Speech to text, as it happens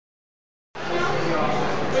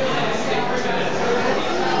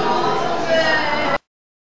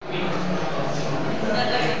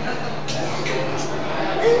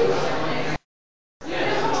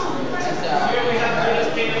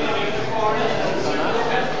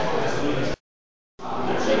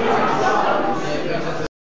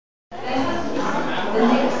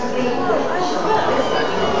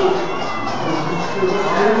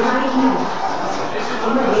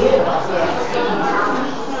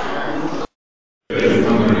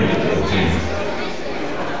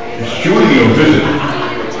During your visit,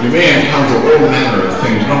 you may encounter all manner of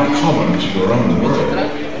things not common to your own world.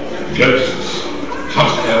 Ghosts,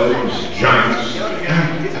 hut elves, giants,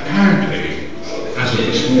 and apparently, as of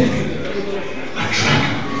this morning, a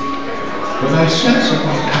dragon. With a sense of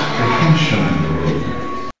apprehension in the room.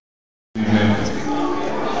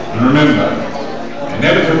 And remember,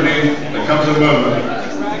 inevitably there comes a moment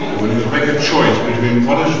when you make a choice between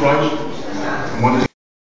what is right and what is...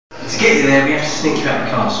 To get you there, we have to sneak you out of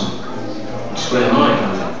the castle. Just where am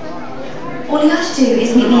I? All you have to do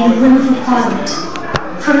is meet me in the room of requirement.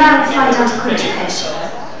 From there, we'll fly down to Quidditch Pit.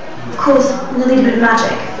 Of course, we'll need a bit of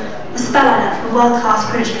magic. A spell I learned from a world-class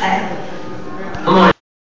Quidditch player. Am I?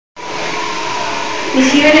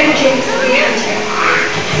 If you're in it, James, what are you going to?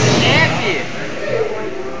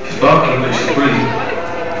 She's barking, but she's brilliant.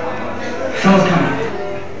 Someone's coming.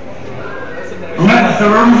 Remember, the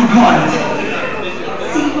room of requirement.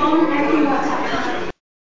 See, Ron, everything worked out perfect.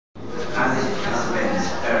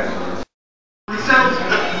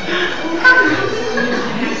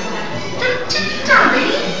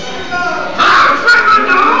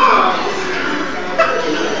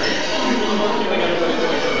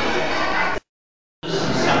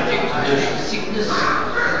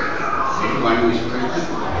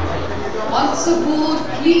 Once aboard,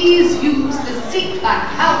 please use the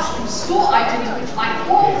seat-back pouch to store items like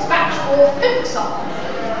forms, batch or fix on.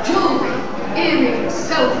 Jewelry, earrings,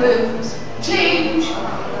 cell phones, change,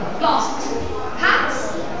 flasks,